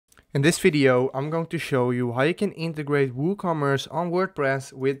In this video, I'm going to show you how you can integrate WooCommerce on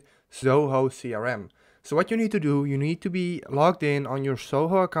WordPress with Zoho CRM. So what you need to do, you need to be logged in on your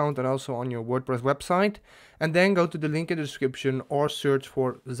Zoho account and also on your WordPress website, and then go to the link in the description or search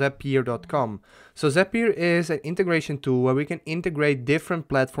for Zapier.com. So Zapier is an integration tool where we can integrate different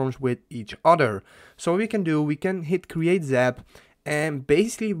platforms with each other. So what we can do, we can hit Create Zap, and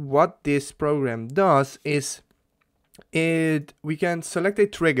basically what this program does is we can select a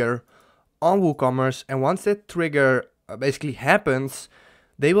trigger on WooCommerce, and once that trigger basically happens,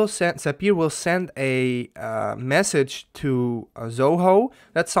 Zapier will send a message to Zoho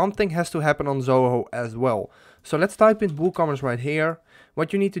that something has to happen on Zoho as well. So let's type in WooCommerce right here.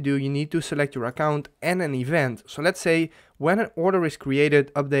 What you need to do, you need to select your account and an event. So let's say when an order is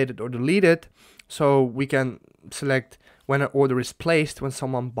created, updated, or deleted. So we can select when an order is placed, when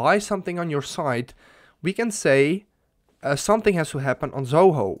someone buys something on your site. We can say something has to happen on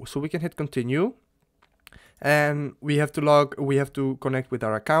Zoho. So we can hit continue, and we have to connect with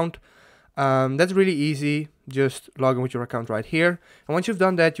our account. That's really easy. Just log in with your account right here. And once you've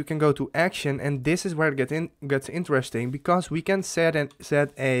done that, you can go to action, and this is where it gets interesting, because we can set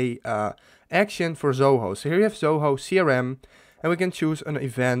a action for Zoho. So here you have Zoho CRM, and we can choose an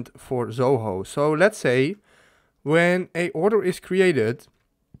event for Zoho. So let's say when a order is created,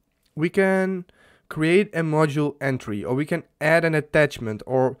 we can create a module entry, or we can add an attachment,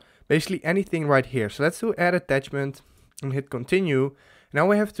 or basically anything right here. So let's do add attachment and hit continue. Now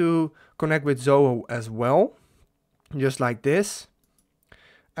we have to connect with Zoho as well, just like this.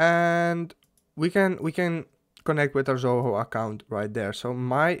 And we can connect with our Zoho account right there. So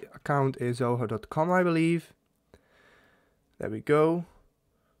my account is zoho.com, I believe. There we go.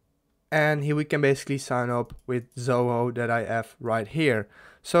 And here we can basically sign up with Zoho that I have right here.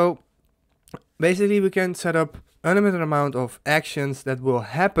 So basically we can set up unlimited amount of actions that will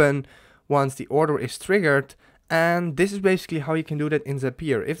happen once the order is triggered, and this is basically how you can do that in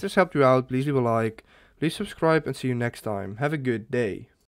Zapier. If this helped you out, please leave a like, please subscribe, and see you next time. Have a good day.